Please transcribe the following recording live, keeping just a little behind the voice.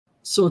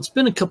So it's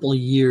been a couple of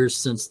years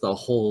since the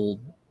whole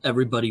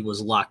everybody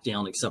was locked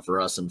down except for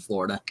us in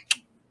Florida.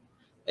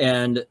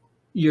 And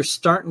you're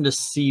starting to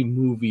see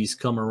movies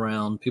come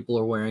around. People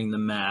are wearing the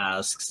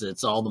masks.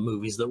 It's all the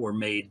movies that were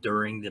made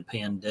during the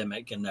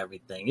pandemic and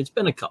everything. It's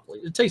been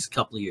it takes a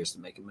couple of years to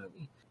make a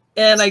movie.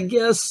 And I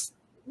guess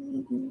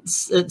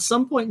at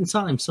some point in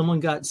time, someone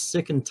got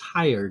sick and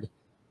tired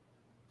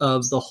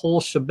of the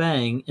whole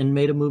shebang and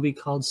made a movie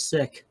called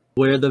Sick,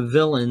 where the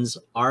villains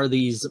are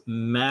these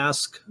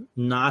masked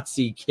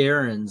Nazi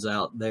Karens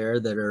out there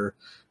that are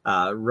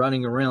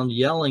running around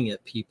yelling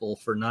at people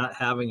for not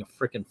having a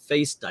freaking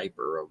face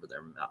diaper over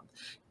their mouth.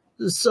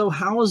 So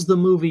how is the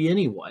movie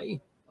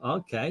anyway?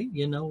 Okay,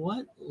 you know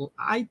what?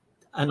 I,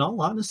 in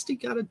all honesty,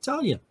 got to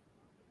tell you,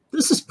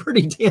 this is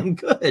pretty damn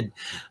good.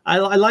 I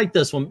like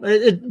this one.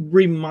 It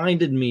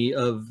reminded me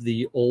of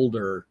the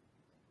older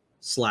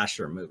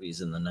slasher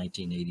movies in the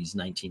 1980s,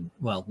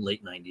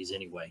 late 90s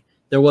anyway.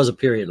 There was a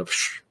period of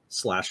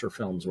slasher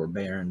films were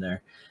barren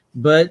there,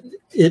 but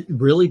it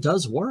really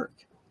does work.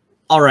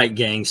 All right,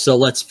 gang. So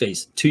let's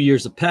face it, 2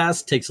 years have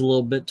passed. Takes a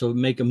little bit to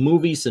make a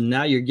movie. So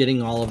now you're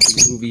getting all of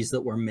the movies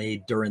that were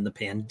made during the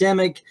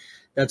pandemic.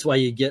 That's why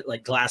you get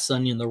like Glass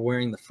Onion. They're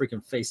wearing the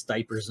freaking face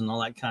diapers and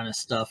all that kind of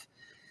stuff.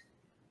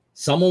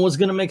 Someone was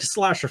going to make a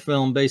slasher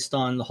film based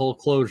on the whole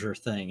closure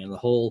thing and the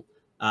whole,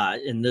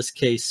 in this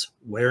case,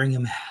 wearing a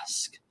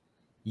mask.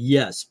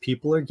 Yes,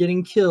 people are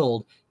getting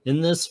killed in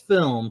this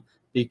film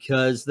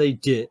because they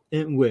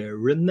didn't wear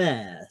a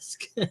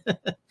mask,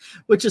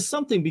 which is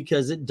something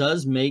because it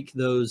does make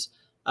those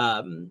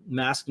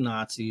masked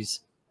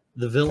Nazis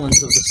the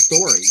villains of the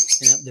story.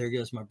 Yep, there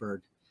goes my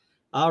bird.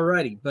 All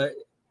righty, but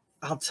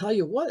I'll tell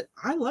you what,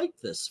 I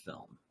liked this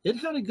film. It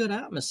had a good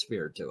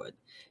atmosphere to it.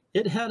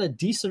 It had a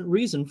decent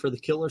reason for the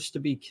killers to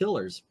be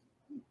killers,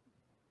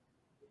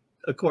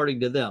 according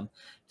to them.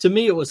 To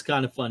me, it was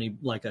kind of funny,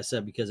 like I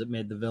said, because it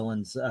made the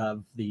villains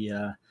of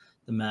the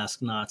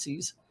masked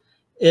Nazis.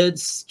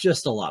 It's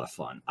just a lot of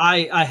fun.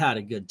 I had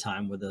a good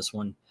time with this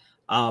one.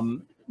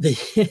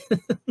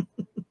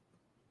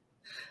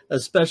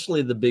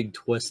 Especially the big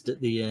twist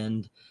at the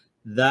end.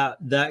 That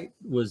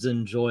was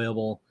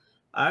enjoyable.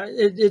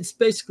 It's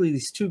basically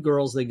these two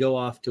girls. They go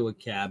off to a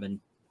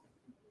cabin,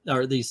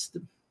 or the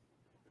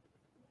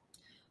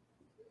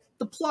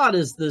plot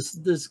is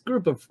this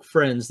group of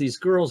friends. These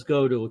girls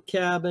go to a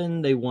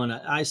cabin. They want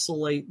to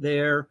isolate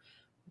there.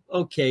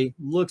 Okay,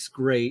 looks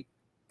great.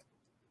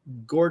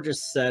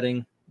 Gorgeous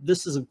setting.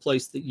 This is a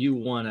place that you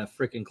want to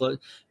freaking close.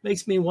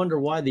 Makes me wonder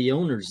why the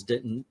owners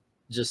didn't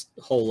just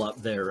hole up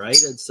there, right?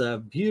 It's a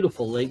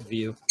beautiful lake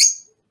view.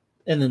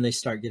 And then they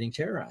start getting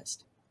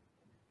terrorized.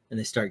 And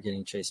they start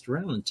getting chased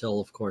around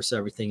until, of course,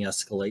 everything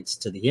escalates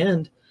to the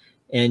end.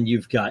 And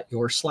you've got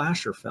your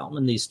slasher film.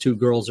 And these two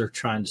girls are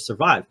trying to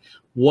survive.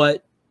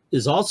 What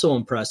is also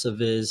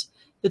impressive is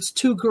it's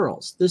two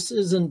girls. This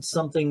isn't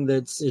something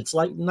it's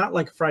like, not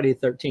like Friday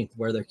the 13th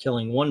where they're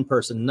killing one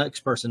person,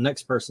 next person,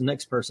 next person,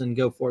 next person,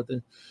 go forth.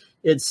 And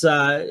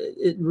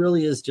it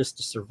really is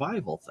just a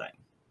survival thing.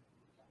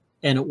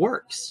 And it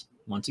works.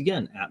 Once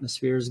again,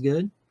 atmosphere is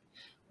good.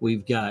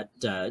 We've got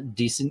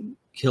decent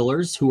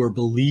killers who are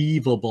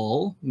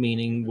believable,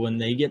 meaning when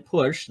they get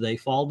pushed, they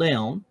fall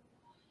down.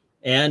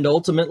 And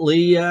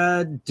ultimately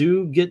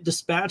do get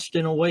dispatched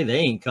in a way. They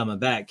ain't coming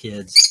back,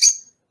 kids.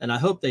 And I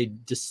hope they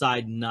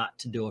decide not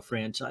to do a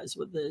franchise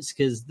with this,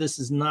 because this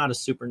is not a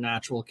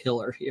supernatural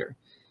killer here.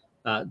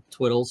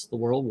 Twiddles, the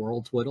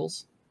world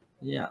Twiddles.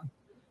 Yeah.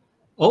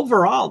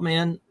 Overall,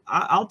 man,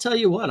 I'll tell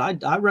you what,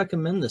 I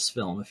recommend this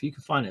film if you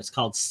can find it. It's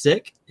called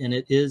Sick, and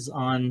it is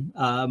on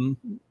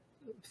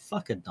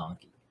Fuck a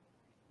Donkey.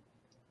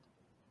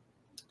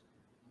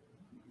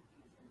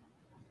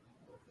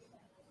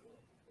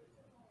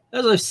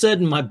 As I've said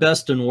in my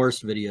best and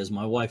worst videos,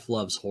 my wife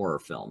loves horror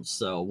films.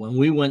 So when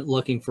we went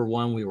looking for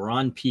one, we were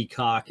on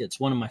Peacock. It's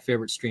one of my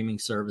favorite streaming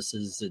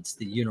services. It's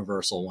the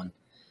Universal one.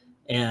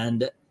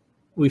 And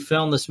we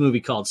found this movie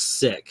called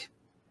Sick.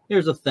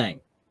 Here's the thing.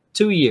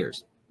 2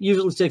 years.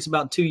 Usually takes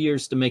about 2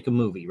 years to make a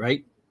movie,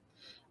 right?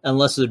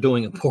 Unless they're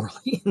doing it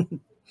poorly.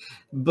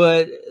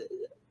 But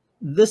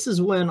this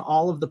is when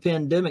all of the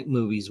pandemic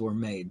movies were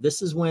made.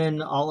 This is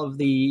when all of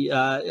the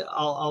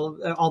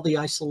all the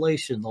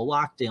isolation, the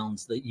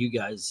lockdowns that you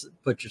guys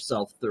put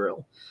yourself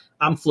through.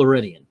 I'm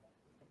Floridian.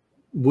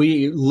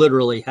 We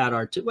literally had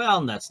our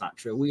well, that's not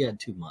true. We had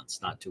 2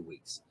 months, not 2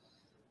 weeks.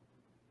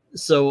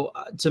 So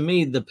to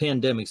me, the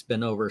pandemic's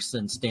been over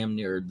since damn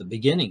near the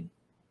beginning.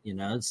 You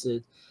know,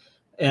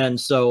 and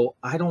so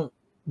I don't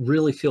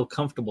really feel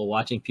comfortable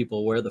watching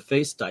people wear the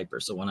face diaper.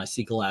 So when I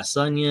see Glass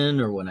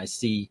Onion or when I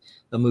see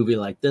a movie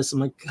like this,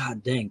 I'm like,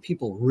 God dang,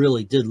 people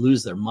really did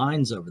lose their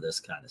minds over this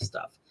kind of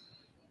stuff.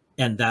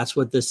 And that's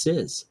what this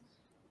is.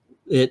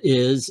 It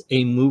is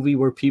a movie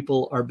where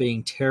people are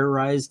being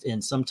terrorized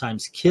and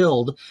sometimes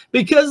killed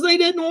because they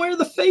didn't wear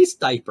the face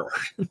diaper.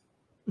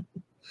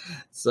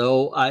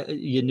 So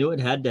you knew it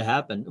had to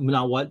happen.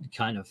 Now, what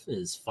kind of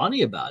is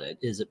funny about it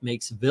is it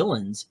makes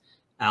villains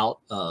out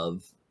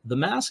of the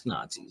masked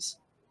Nazis.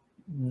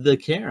 the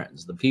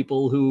Karens, the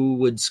people who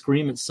would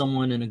scream at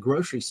someone in a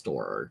grocery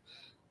store or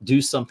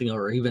do something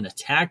or even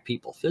attack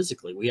people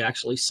physically. We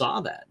actually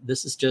saw that.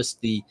 This is just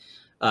the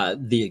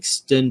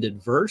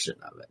extended version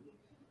of it.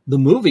 The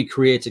movie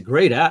creates a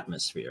great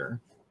atmosphere.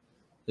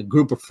 The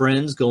group of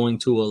friends going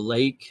to a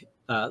lake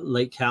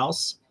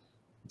house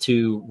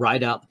to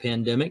ride out the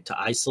pandemic, to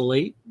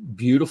isolate.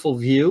 Beautiful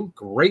view,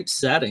 great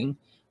setting,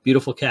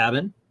 beautiful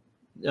cabin.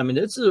 I mean,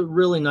 it's a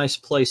really nice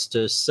place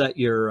to set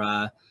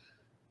your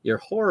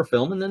horror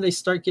film, and then they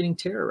start getting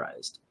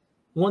terrorized.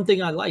 One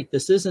thing I like,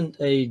 this isn't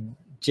a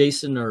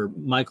Jason or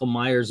Michael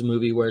Myers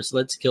movie where it's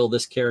let's kill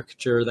this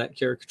caricature, that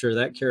caricature,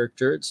 that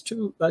character. It's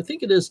two, I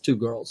think it is two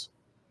girls.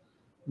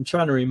 I'm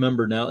trying to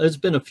remember now. It's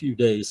been a few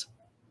days.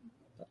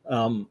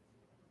 And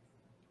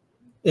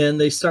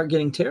they start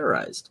getting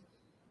terrorized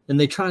and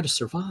they try to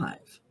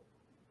survive.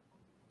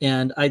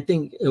 And I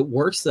think it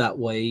works that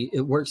way.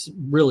 It works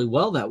really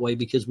well that way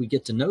because we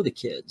get to know the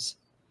kids.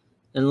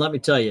 And let me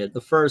tell you,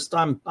 the first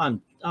I'm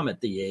at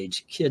the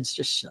age, kids,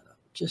 just shut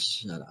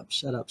up,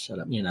 shut up.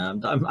 You know,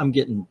 I'm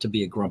getting to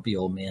be a grumpy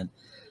old man.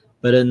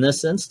 But in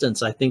this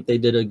instance, I think they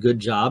did a good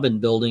job in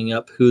building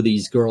up who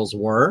these girls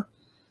were.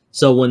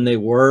 So when they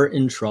were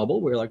in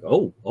trouble, we were like,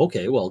 oh,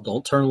 okay, well,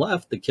 don't turn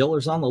left. The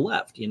killer's on the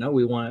left. You know,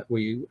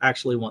 we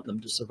actually want them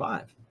to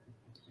survive.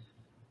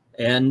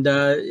 And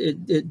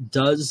it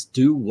does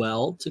do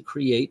well to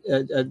create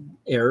an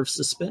air of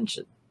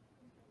suspension.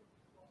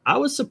 I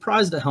was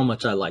surprised at how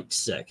much I liked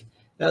Sick.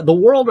 The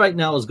world right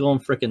now is going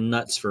freaking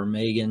nuts for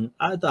Megan.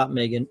 I thought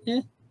Megan,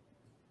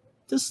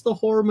 this is the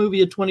horror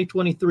movie of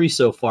 2023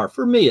 so far,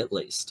 for me at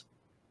least.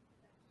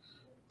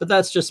 But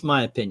that's just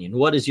my opinion.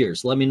 What is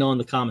yours? Let me know in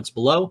the comments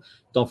below.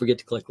 Don't forget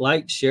to click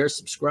like, share,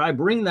 subscribe,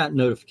 ring that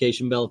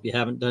notification bell if you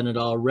haven't done it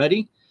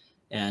already.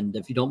 And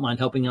if you don't mind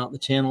helping out the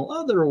channel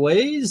other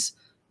ways,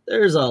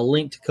 there's a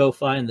link to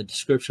Ko-Fi in the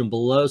description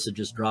below, so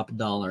just drop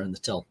 $1 in the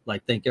till.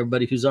 Like, thank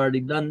everybody who's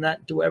already done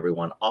that. To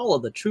everyone, all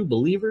of the true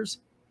believers,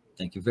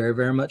 thank you very,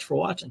 very much for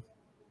watching.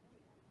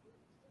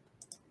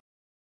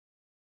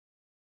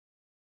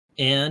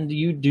 And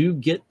you do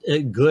get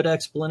a good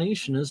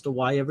explanation as to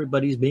why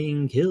everybody's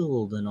being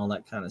killed and all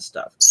that kind of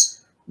stuff.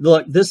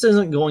 Look, this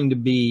isn't going to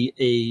be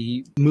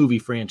a movie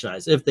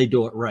franchise if they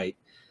do it right.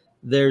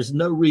 There's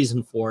no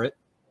reason for it.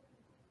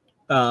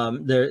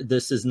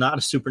 This is not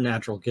a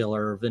supernatural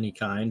killer of any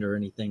kind or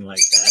anything like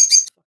that.